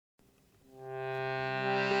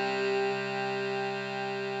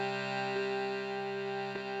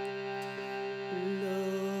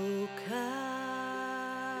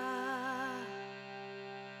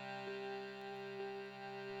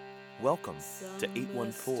Welcome to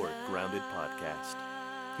 814 Grounded Podcast.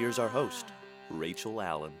 Here's our host, Rachel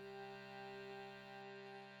Allen.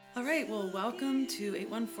 All right, well, welcome to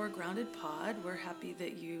 814 Grounded Pod. We're happy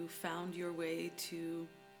that you found your way to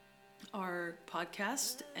our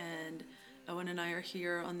podcast, and Owen and I are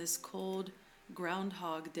here on this cold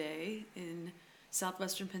Groundhog Day in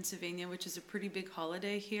southwestern Pennsylvania, which is a pretty big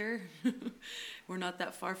holiday here. We're not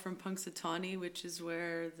that far from Punxsutawney, which is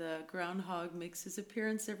where the groundhog makes his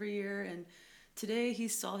appearance every year, and today he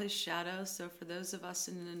saw his shadow. So for those of us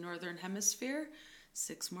in the northern hemisphere,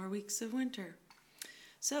 6 more weeks of winter.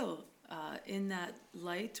 So in that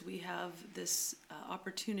light, we have this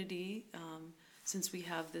opportunity, since we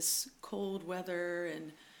have this cold weather,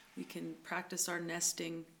 and we can practice our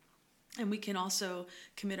nesting, and we can also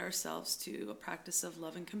commit ourselves to a practice of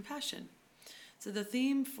love and compassion. So the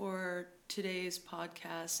theme for today's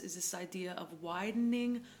podcast is this idea of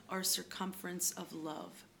widening our circumference of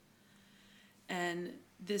love. And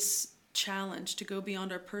this challenge to go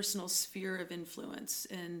beyond our personal sphere of influence,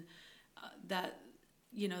 and that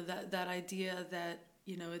idea that,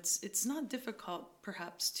 it's not difficult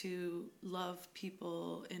perhaps to love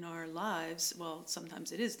people in our lives. Well,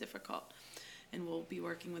 sometimes it is difficult, and we'll be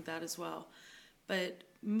working with that as well. But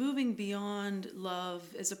moving beyond love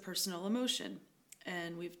as a personal emotion.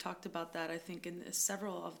 And we've talked about that, I think, in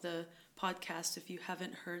several of the podcasts. If you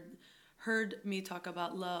haven't heard me talk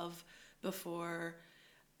about love before,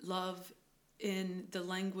 love in the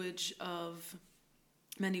language of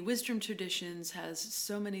many wisdom traditions has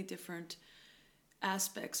so many different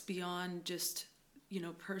aspects beyond just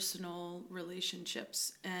personal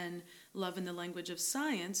relationships. And love in the language of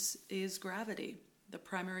science is gravity, the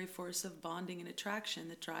primary force of bonding and attraction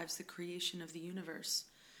that drives the creation of the universe.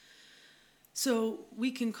 So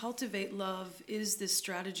we can cultivate love is this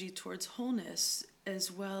strategy towards wholeness,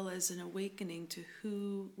 as well as an awakening to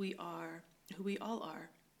who we are, who we all are.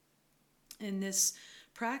 And this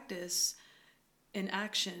practice and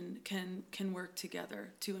action can work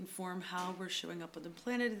together to inform how we're showing up on the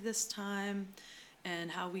planet at this time,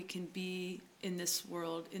 and how we can be in this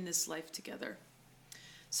world, in this life together.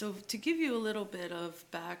 So to give you a little bit of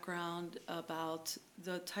background about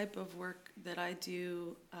the type of work that I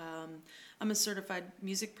do, I'm a certified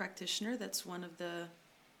music practitioner. That's one of the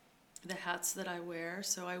hats that I wear.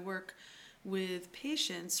 So I work with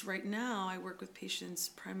patients. Right now, I work with patients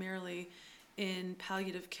primarily in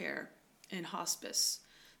palliative care and hospice.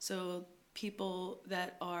 So people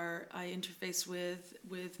that I interface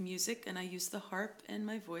with music, and I use the harp and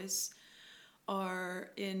my voice,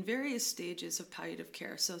 are in various stages of palliative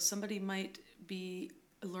care. So somebody might be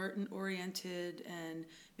alert and oriented and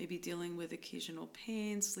maybe dealing with occasional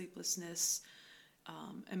pain, sleeplessness,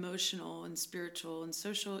 emotional and spiritual and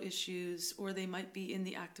social issues, or they might be in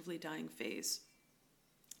the actively dying phase.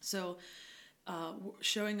 So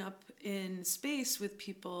showing up in space with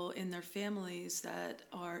people in their families that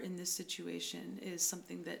are in this situation is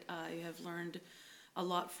something that I have learned a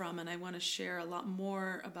lot from, and I want to share a lot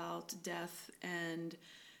more about death and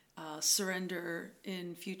surrender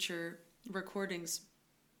in future recordings.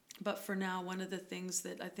 But for now, one of the things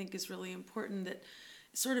that I think is really important that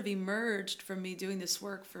sort of emerged from me doing this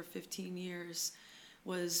work for 15 years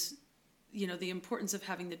was the importance of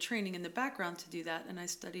having the training in the background to do that. And I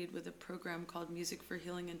studied with a program called Music for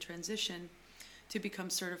Healing and Transition to become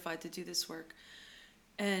certified to do this work.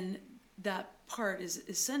 And that part is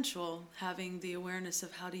essential, having the awareness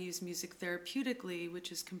of how to use music therapeutically,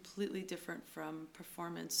 which is completely different from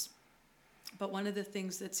performance. But one of the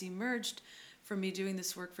things that's emerged from me doing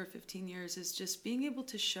this work for 15 years is just being able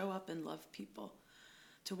to show up and love people,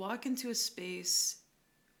 to walk into a space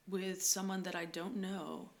with someone that I don't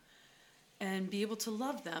know and be able to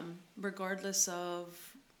love them regardless of,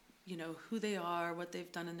 who they are, what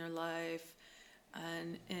they've done in their life,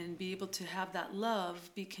 and be able to have that love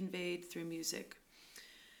be conveyed through music.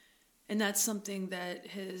 And that's something that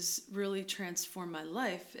has really transformed my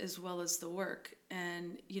life as well as the work.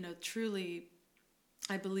 And, truly,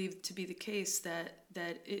 I believe to be the case that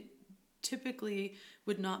it typically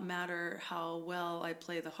would not matter how well I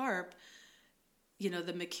play the harp,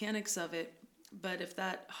 the mechanics of it. But if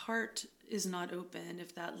that heart is not open,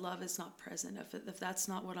 if that love is not present, if that's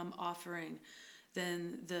not what I'm offering,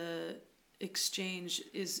 then the exchange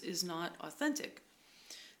is not authentic.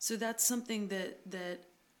 So that's something that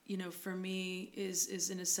for me is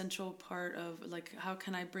an essential part of, like, how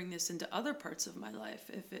can I bring this into other parts of my life?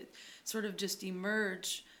 If it sort of just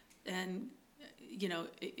emerged and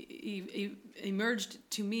emerged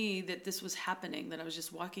to me that this was happening, that I was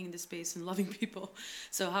just walking into space and loving people.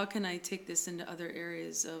 So how can I take this into other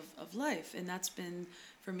areas of life? And that's been,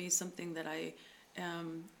 for me, something that I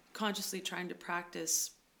am consciously trying to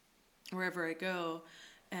practice wherever I go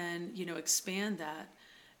and, expand that.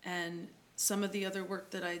 And some of the other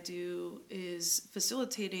work that I do is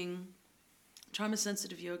facilitating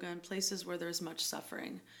trauma-sensitive yoga in places where there's much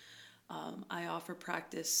suffering. I offer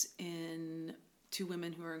practice to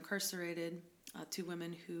women who are incarcerated, to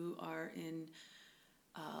women who are in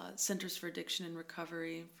centers for addiction and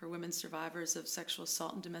recovery, for women survivors of sexual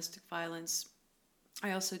assault and domestic violence.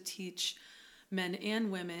 I also teach men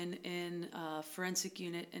and women in a forensic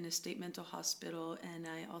unit in a state mental hospital, and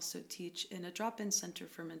I also teach in a drop-in center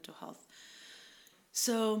for mental health.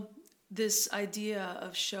 So this idea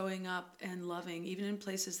of showing up and loving, even in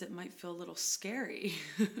places that might feel a little scary,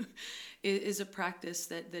 is a practice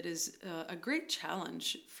that is a great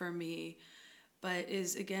challenge for me, but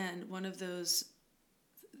is, again, one of those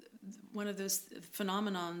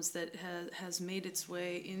phenomenons that has made its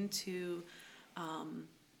way into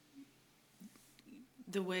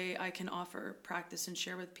the way I can offer practice and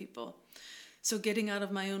share with people. So getting out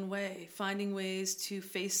of my own way, finding ways to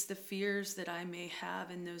face the fears that I may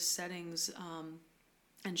have in those settings,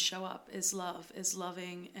 and show up as love, as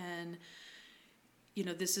loving. And,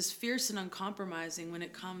 this is fierce and uncompromising when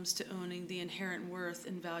it comes to owning the inherent worth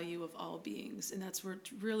and value of all beings. And that's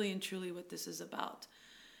really and truly what this is about.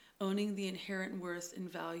 Owning the inherent worth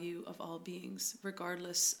and value of all beings,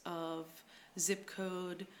 regardless of zip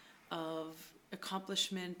code, of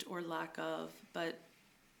accomplishment or lack of, but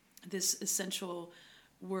this essential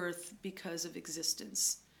worth because of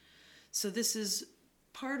existence. So this is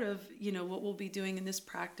part of, what we'll be doing in this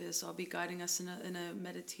practice. I'll be guiding us in a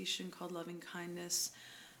meditation called Loving Kindness.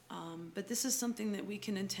 But this is something that we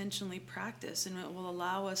can intentionally practice, and it will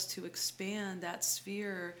allow us to expand that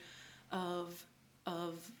sphere of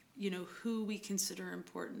who we consider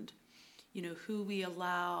important, who we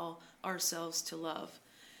allow ourselves to love.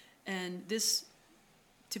 And this,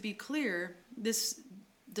 to be clear, this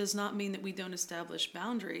does not mean that we don't establish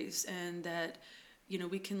boundaries, and that,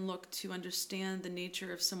 we can look to understand the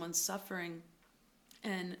nature of someone's suffering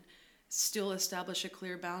and still establish a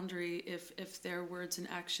clear boundary if their words and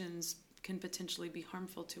actions can potentially be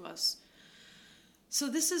harmful to us. So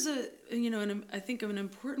this is I think of an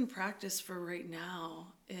important practice for right now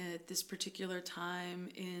at this particular time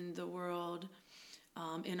in the world,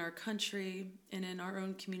 in our country, and in our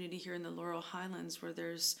own community here in the Laurel Highlands, where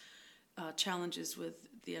there's challenges with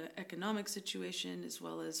the economic situation as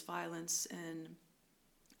well as violence and,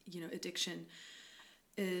 addiction.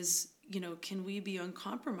 Is, can we be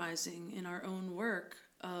uncompromising in our own work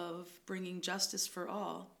of bringing justice for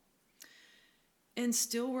all, and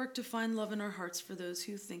still work to find love in our hearts for those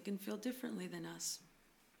who think and feel differently than us?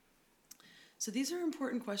 So these are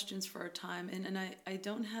important questions for our time, and I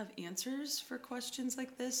don't have answers for questions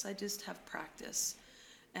like this. I just have practice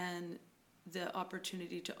and the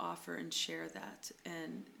opportunity to offer and share that.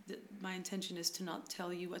 And my intention is to not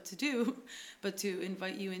tell you what to do, but to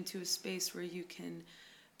invite you into a space where you can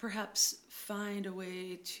perhaps find a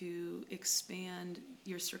way to expand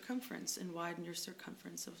your circumference and widen your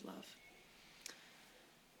circumference of love.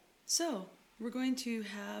 So we're going to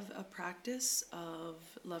have a practice of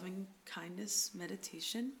loving kindness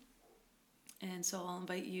meditation. And so I'll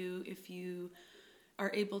invite you, if you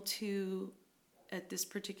are able to, at this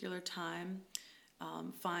particular time,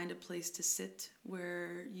 find a place to sit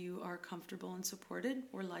where you are comfortable and supported,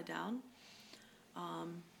 or lie down.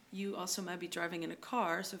 You also might be driving in a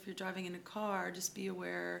car, so if you're driving in a car, just be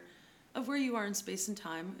aware of where you are in space and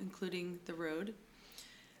time, including the road.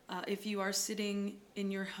 If you are sitting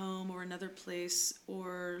in your home or another place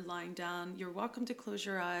or lying down, you're welcome to close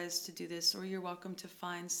your eyes to do this, or you're welcome to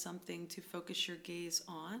find something to focus your gaze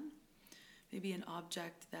on, maybe an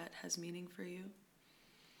object that has meaning for you.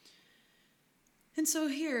 And so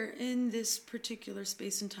here, in this particular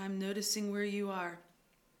space and time, noticing where you are,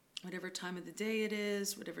 whatever time of the day it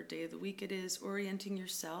is, whatever day of the week it is, orienting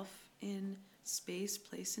yourself in space,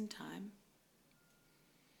 place, and time.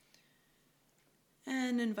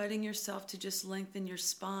 And inviting yourself to just lengthen your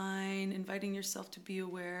spine, inviting yourself to be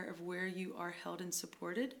aware of where you are held and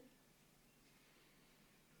supported.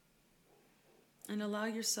 And allow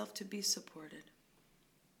yourself to be supported.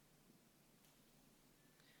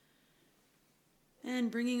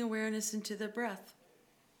 And bringing awareness into the breath.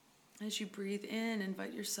 As you breathe in,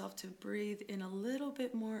 invite yourself to breathe in a little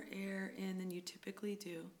bit more air in than you typically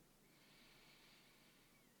do.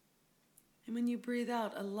 And when you breathe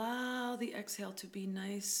out, allow the exhale to be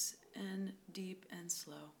nice and deep and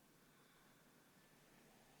slow.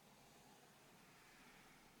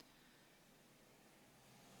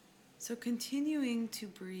 So continuing to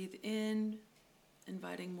breathe in,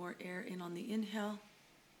 inviting more air in on the inhale.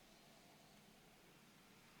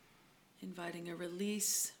 Inviting a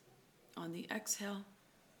release on the exhale.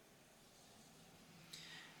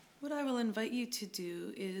 What I will invite you to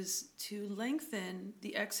do is to lengthen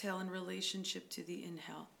the exhale in relationship to the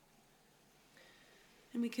inhale.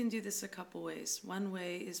 And we can do this a couple ways. One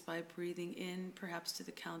way is by breathing in, perhaps to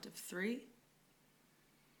the count of 3,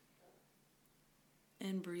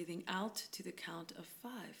 and breathing out to the count of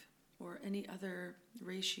 5, or any other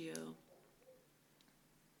ratio.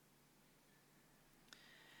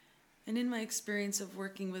 And in my experience of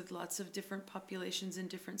working with lots of different populations in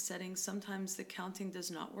different settings, sometimes the counting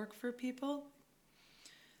does not work for people.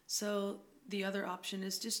 So the other option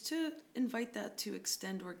is just to invite that to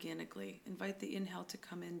extend organically. Invite the inhale to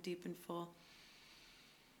come in deep and full.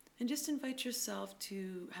 And just invite yourself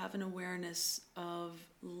to have an awareness of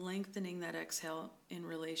lengthening that exhale in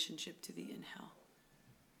relationship to the inhale.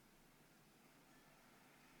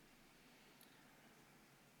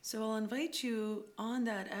 So I'll invite you on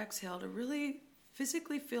that exhale to really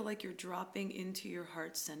physically feel like you're dropping into your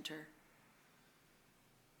heart center.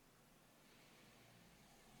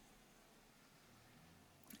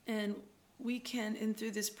 And we can, and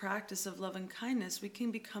through this practice of love and kindness, we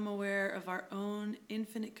can become aware of our own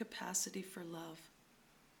infinite capacity for love.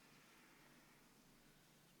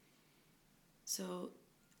 So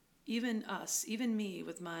even us, even me,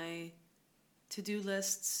 with my to-do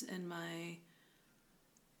lists and my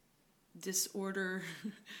disorder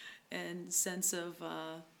and sense of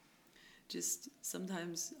just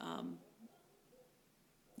sometimes,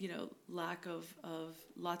 lack of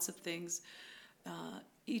lots of things,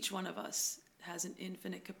 each one of us has an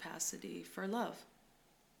infinite capacity for love.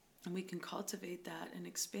 And we can cultivate that and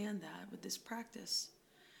expand that with this practice.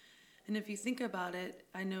 And if you think about it,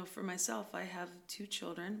 I know for myself, I have 2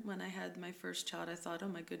 children. When I had my first child, I thought, oh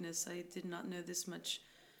my goodness, I did not know this much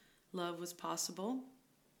love was possible.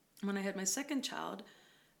 When I had my second child,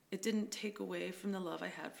 it didn't take away from the love I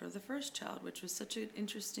had for the first child, which was such an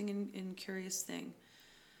interesting and curious thing.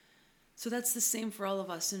 So that's the same for all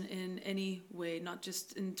of us in any way, not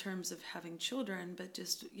just in terms of having children, but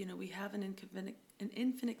just, we have an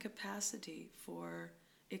infinite capacity for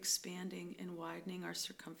expanding and widening our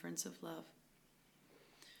circumference of love.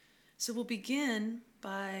 So we'll begin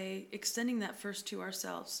by extending that first to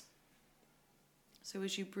ourselves. So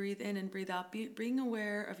as you breathe in and breathe out, being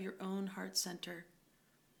aware of your own heart center.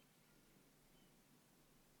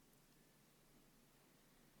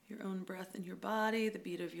 Your own breath in your body, the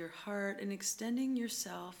beat of your heart, and extending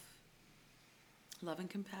yourself love and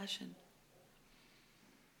compassion.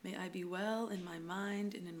 May I be well in my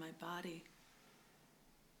mind and in my body.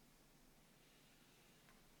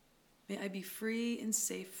 May I be free and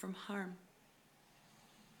safe from harm.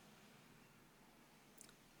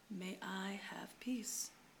 May I have peace.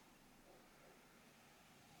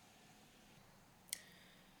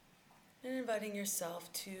 And inviting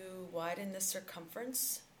yourself to widen the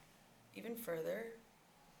circumference even further,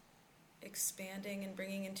 expanding and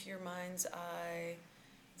bringing into your mind's eye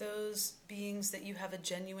those beings that you have a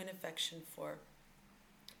genuine affection for.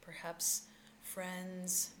 Perhaps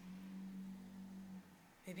friends,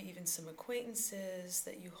 maybe even some acquaintances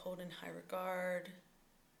that you hold in high regard,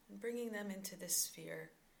 and bringing them into this sphere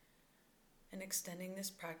and extending this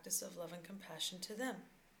practice of love and compassion to them.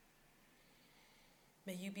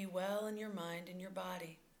 May you be well in your mind and your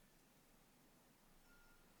body.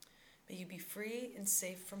 May you be free and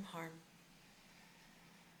safe from harm.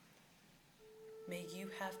 May you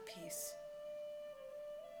have peace.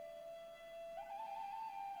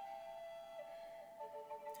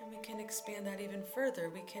 And we can expand that even further.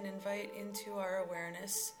 We can invite into our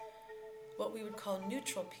awareness what we would call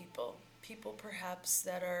neutral people. People perhaps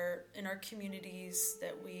that are in our communities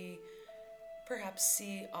that we perhaps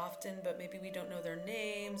see often, but maybe we don't know their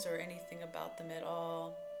names or anything about them at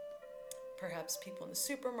all. Perhaps people in the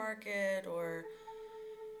supermarket or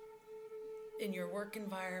in your work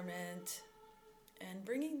environment, and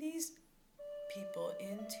bringing these people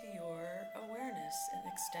into your awareness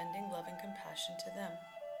and extending love and compassion to them.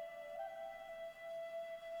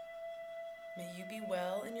 May you be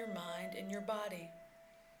well in your mind and your body.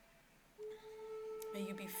 May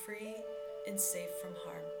you be free and safe from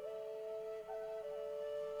harm.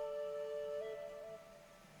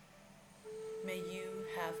 May you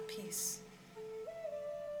have peace.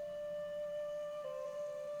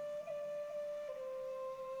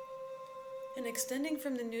 And extending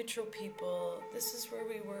from the neutral people, this is where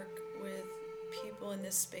we work with people in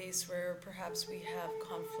this space where perhaps we have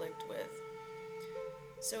conflict with.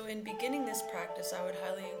 So in beginning this practice, I would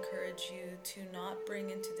highly encourage you to not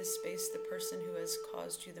bring into this space the person who has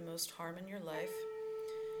caused you the most harm in your life.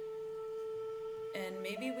 And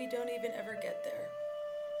maybe we don't even ever get there.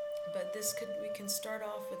 But we can start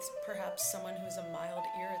off with perhaps someone who's a mild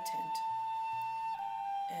irritant.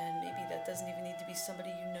 And maybe that doesn't even need to be somebody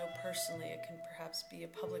you know personally. It can perhaps be a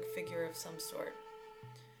public figure of some sort.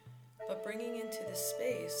 But bringing into this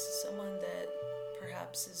space someone that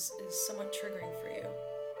perhaps is somewhat triggering for you.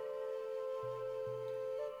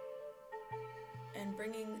 And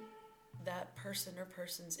bringing that person or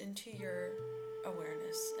persons into your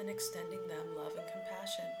awareness and extending them love and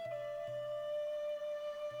compassion.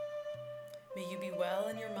 May you be well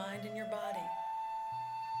in your mind and your body.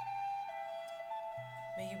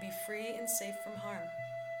 May you be free and safe from harm.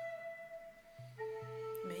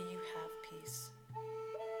 May you have peace.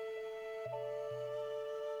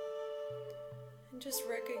 And just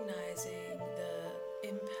recognizing the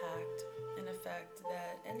impact and effect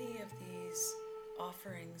that any of these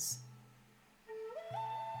offerings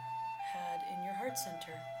had in your heart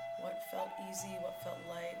center. What felt easy, what felt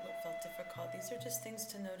light, what felt difficult. These are just things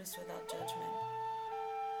to notice without judgment.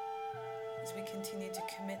 As we continue to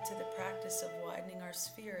commit to the practice of widening our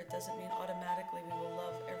sphere, it doesn't mean automatically we will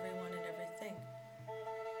love everyone and everything.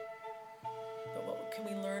 But what can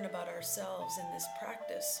we learn about ourselves in this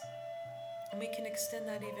practice? And we can extend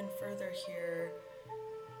that even further here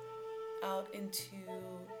out into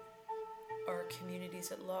our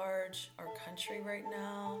communities at large, our country right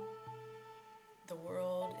now, the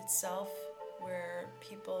world itself, where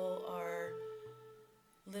people are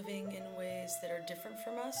living in ways that are different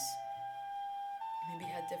from us,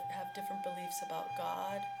 maybe have different beliefs about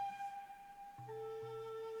God,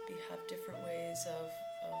 maybe have different ways of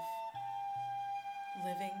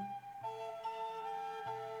living,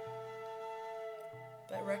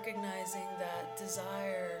 but recognizing that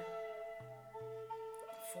desire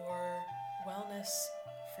for wellness,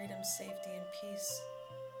 freedom, safety, and peace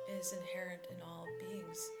is inherent in all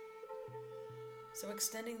beings. So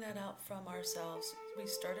extending that out from ourselves, we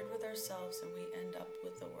started with ourselves and we end up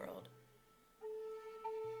with the world.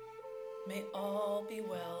 May all be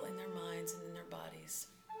well in their minds and in their bodies.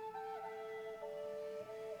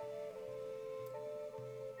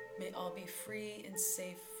 May all be free and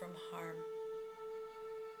safe from harm.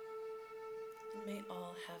 And may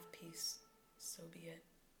all have peace. So be it.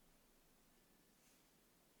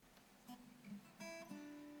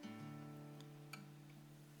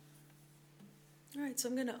 All right, so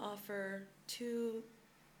I'm going to offer 2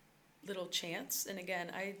 little chants. And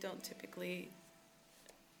again, I don't typically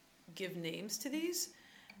give names to these.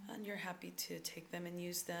 And you're happy to take them and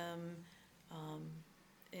use them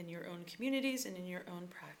in your own communities and in your own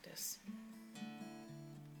practice.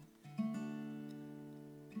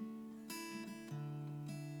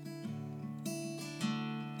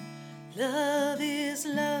 Love is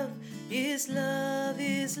love, is love,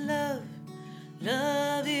 is love.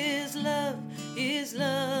 Love is love, is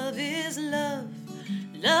love, is love.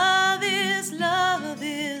 Love is love,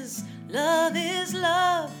 is love, is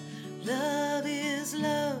love. Love is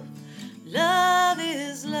love, love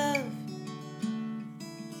is love.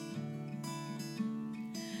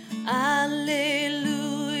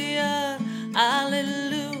 Alleluia,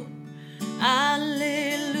 alleluia,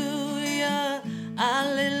 alleluia,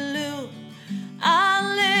 alleluia,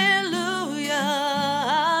 alleluia,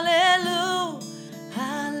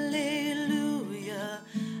 alleluia,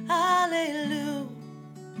 alleluia, alleluia.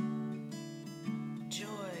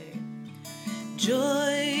 Joy,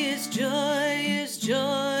 joy is joy is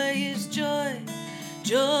joy is joy.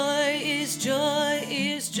 Joy is joy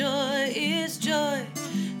is joy is joy.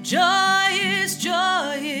 Joy is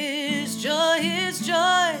joy is joy is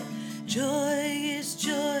joy. Joy is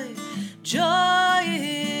joy. Joy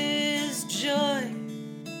is joy.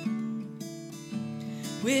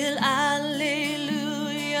 Will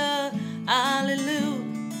alleluia, alleluia,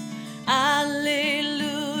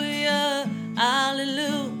 alleluia,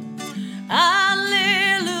 alleluia,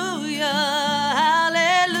 alleluia,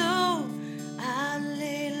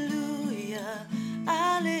 alleluia, alleluia,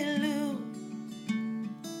 alleluia.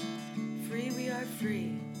 Free we are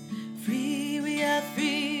free. Free we are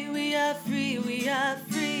free. We are free. We are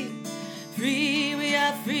free. Free we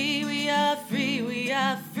are free. We are free. We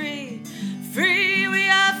are free. Free we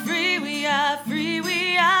are free. We are free.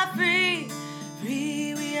 We are free.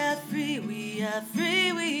 Free we are free. We are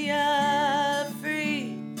free. We are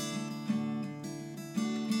free.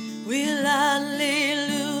 Will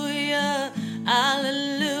alleluia,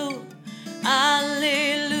 alleluia,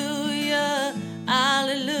 alleluia,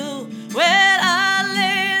 alleluia. Well,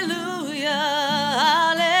 alleluia,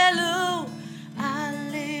 alleluia,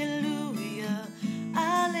 alleluia,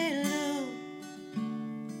 alleluia.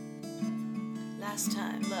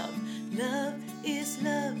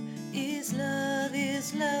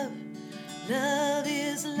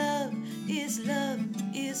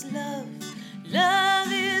 is love.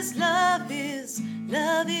 Love is love is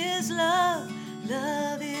love is love.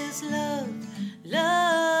 Love is love.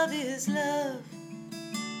 Love is love.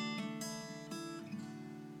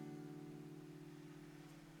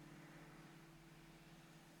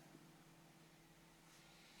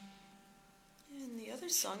 And the other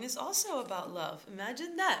song is also about love.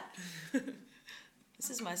 Imagine that. This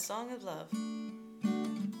is my song of love.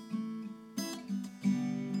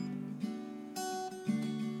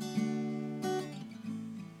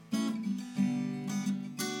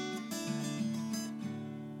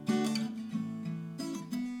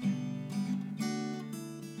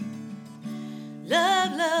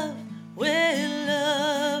 Love, love, well,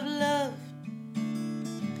 love, love.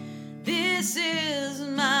 This is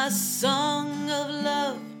my song of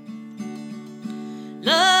love.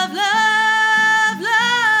 Love, love,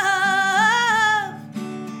 love.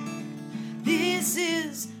 This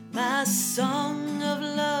is my song of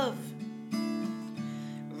love.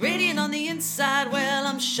 Radiant on the inside, well,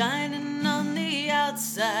 I'm shining on the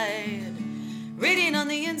outside. Radiant on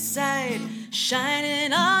the inside,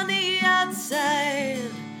 shining on the outside.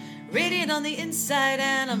 Radiant on the inside,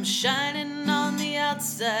 and I'm shining on the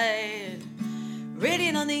outside.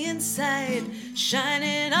 Radiant on the inside,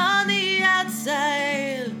 shining on the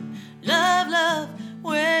outside. Love, love,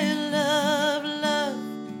 well, love, love.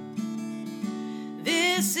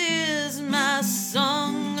 This is my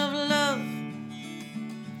song of love.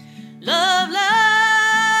 Love,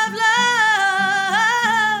 love, love.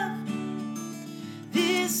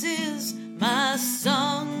 This is my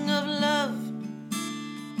song of love.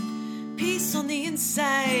 Peace on the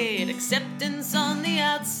inside, acceptance on the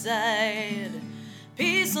outside.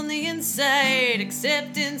 Peace on the inside,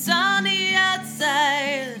 acceptance on the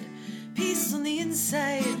outside. Peace on the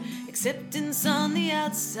inside, acceptance on the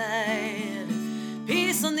outside.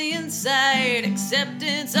 Peace on the inside,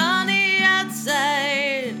 acceptance on the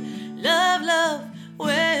outside. Love, love,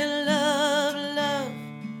 well, love, love.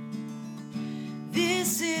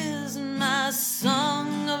 This is my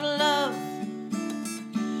song of love.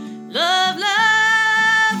 Love,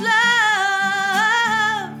 love,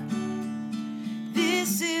 love.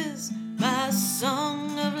 This is my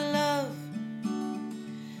song of love.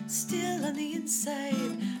 Still on the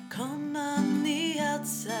inside, come on the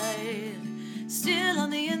outside. Still on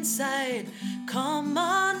the inside, come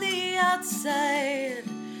on the outside.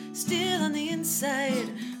 Still on the inside,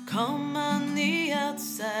 come on the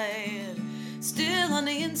outside. Still on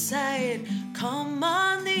the inside, come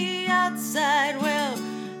on the outside. Well,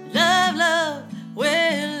 love, love,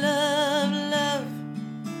 well, love, love.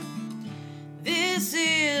 This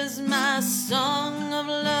is my song of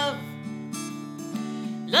love.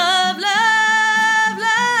 Love, love,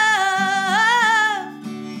 love.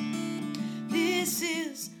 This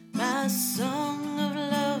is my song of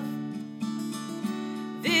love.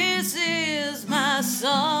 This is my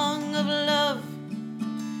song of love.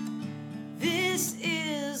 This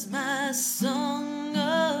is my song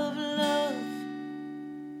of love.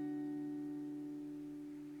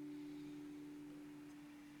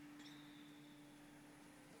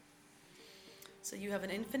 So you have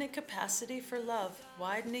an infinite capacity for love,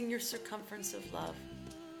 widening your circumference of love.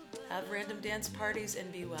 Have random dance parties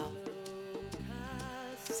and be well.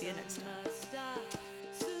 See you next time.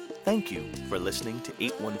 Thank you for listening to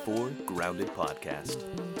 814 Grounded Podcast.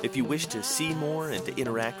 If you wish to see more and to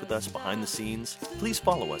interact with us behind the scenes, please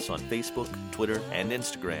follow us on Facebook, Twitter, and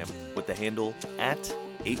Instagram with the handle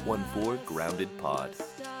 @814GroundedPod.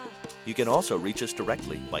 You can also reach us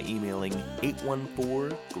directly by emailing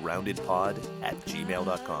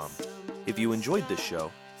 814groundedpod@gmail.com. If you enjoyed this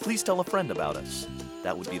show, please tell a friend about us.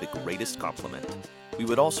 That would be the greatest compliment. We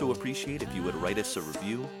would also appreciate if you would write us a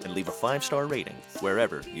review and leave a 5-star rating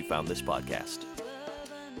wherever you found this podcast.